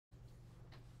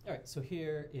All right, so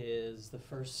here is the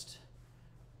first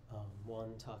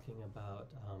one talking about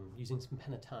using some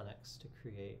pentatonics to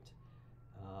create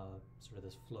sort of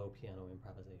this flow piano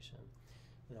improvisation.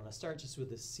 And I'm going to start just with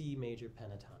the C major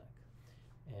pentatonic.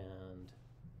 And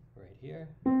right here,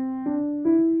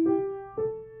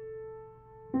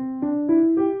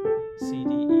 C,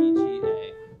 D, E, G,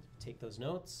 A. Take those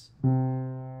notes, add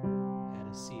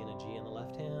a C and a G in the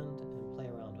left hand, and play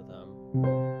around with them.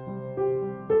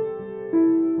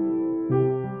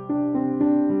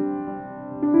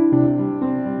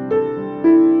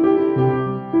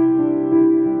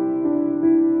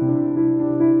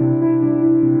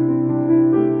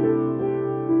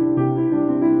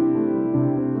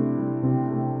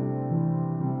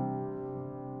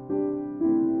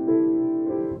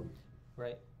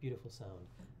 Right, beautiful sound.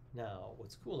 Now,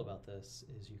 what's cool about this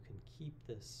is you can keep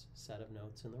this set of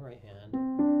notes in the right hand,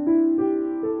 and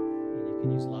you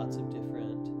can use lots of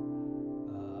different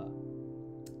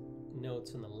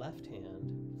notes in the left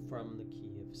hand from the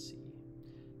key of C.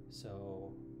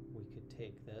 So we could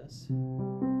take this,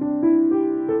 and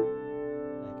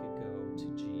I could go to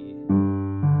G,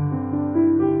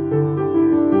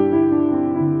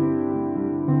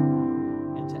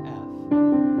 and to F.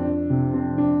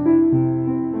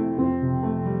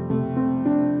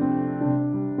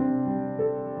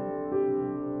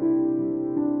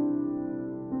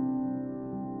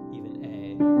 Even A.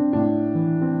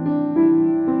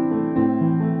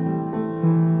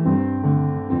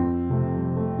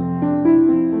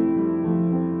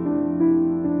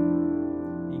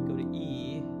 You can go to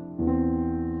E,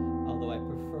 although I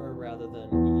prefer rather than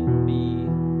E and B,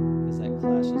 because that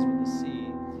clashes with the C,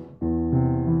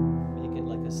 make it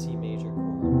like a C major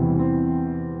chord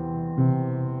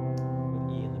with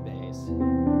E in the bass.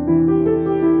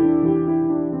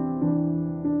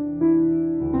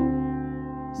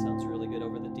 Sounds really good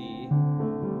over the D.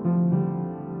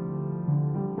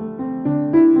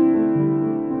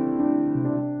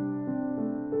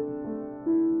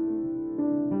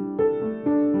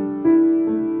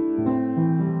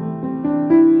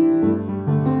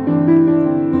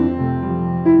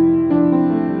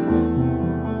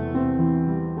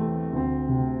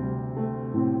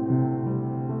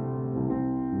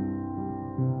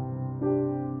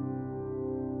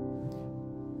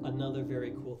 Another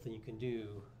very cool thing you can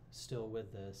do still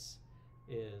with this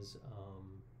is,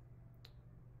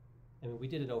 I mean, we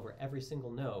did it over every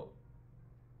single note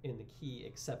in the key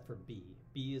except for B.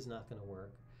 B is not going to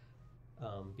work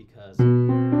because it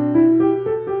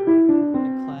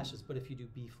clashes, but if you do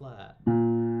B flat,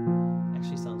 it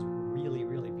actually sounds really,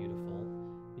 really beautiful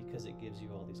because it gives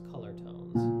you all these color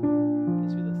tones. It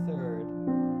gives you the third,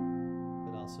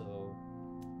 but also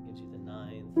gives you the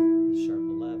ninth, the sharp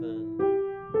 11.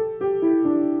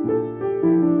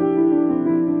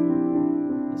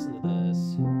 Listen to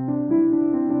this.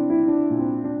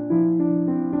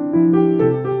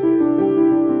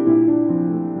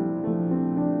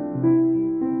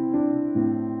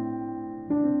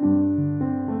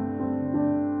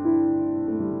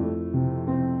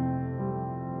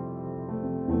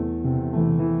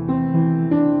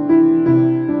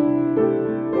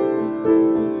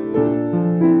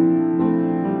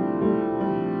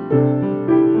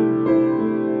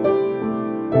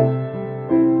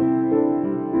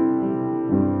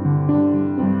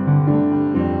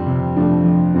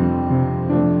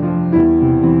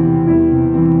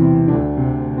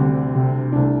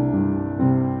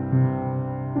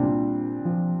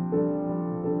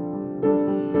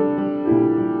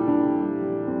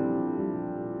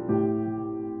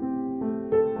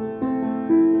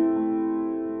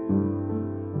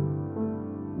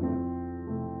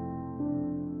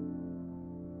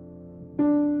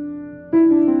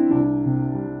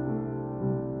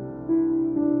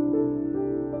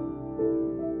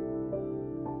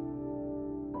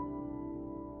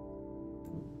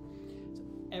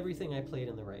 Everything I played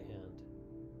in the right hand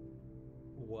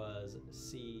was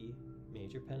C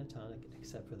major pentatonic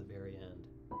except for the very end.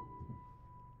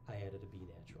 I added a B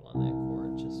natural on that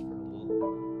chord just for a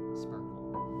little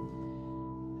sparkle.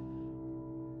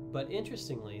 But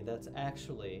interestingly, that's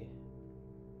actually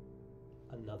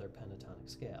another pentatonic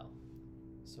scale.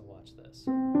 So watch this.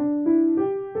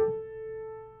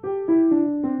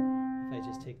 If I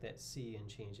just take that C and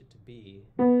change it to B,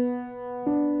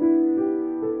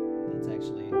 that's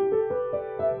actually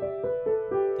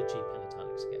the G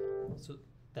pentatonic scale. So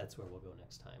that's where we'll go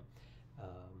next time,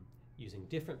 using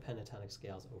different pentatonic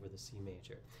scales over the C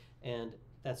major. And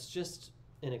that's just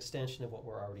an extension of what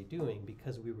we're already doing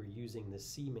because we were using the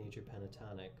C major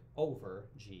pentatonic over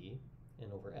G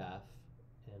and over F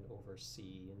and over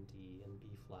C and D and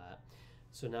B flat.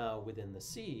 So now within the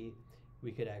C,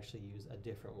 we could actually use a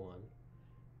different one,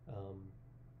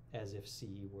 as if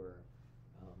C were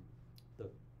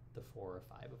the 4 or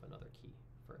 5 of another key,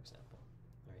 for example.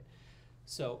 All right.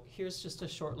 So here's just a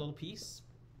short little piece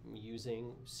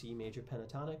using C major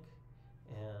pentatonic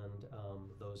and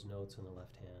those notes on the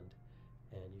left hand,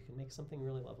 and you can make something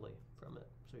really lovely from it.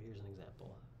 So here's an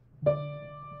example.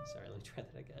 Sorry, let me try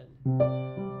that again.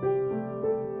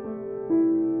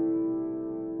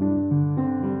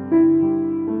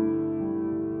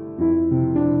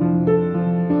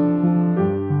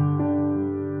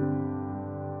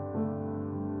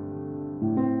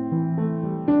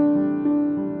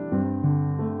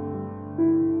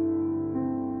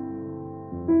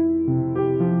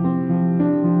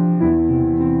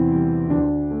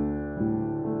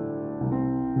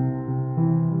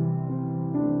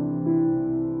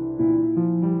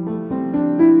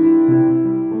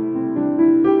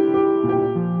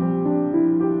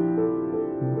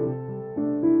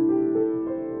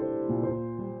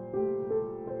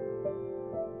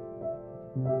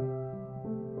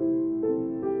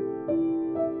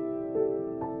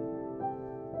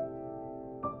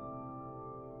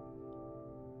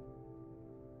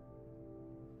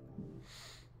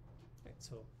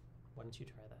 So why don't you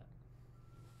try that?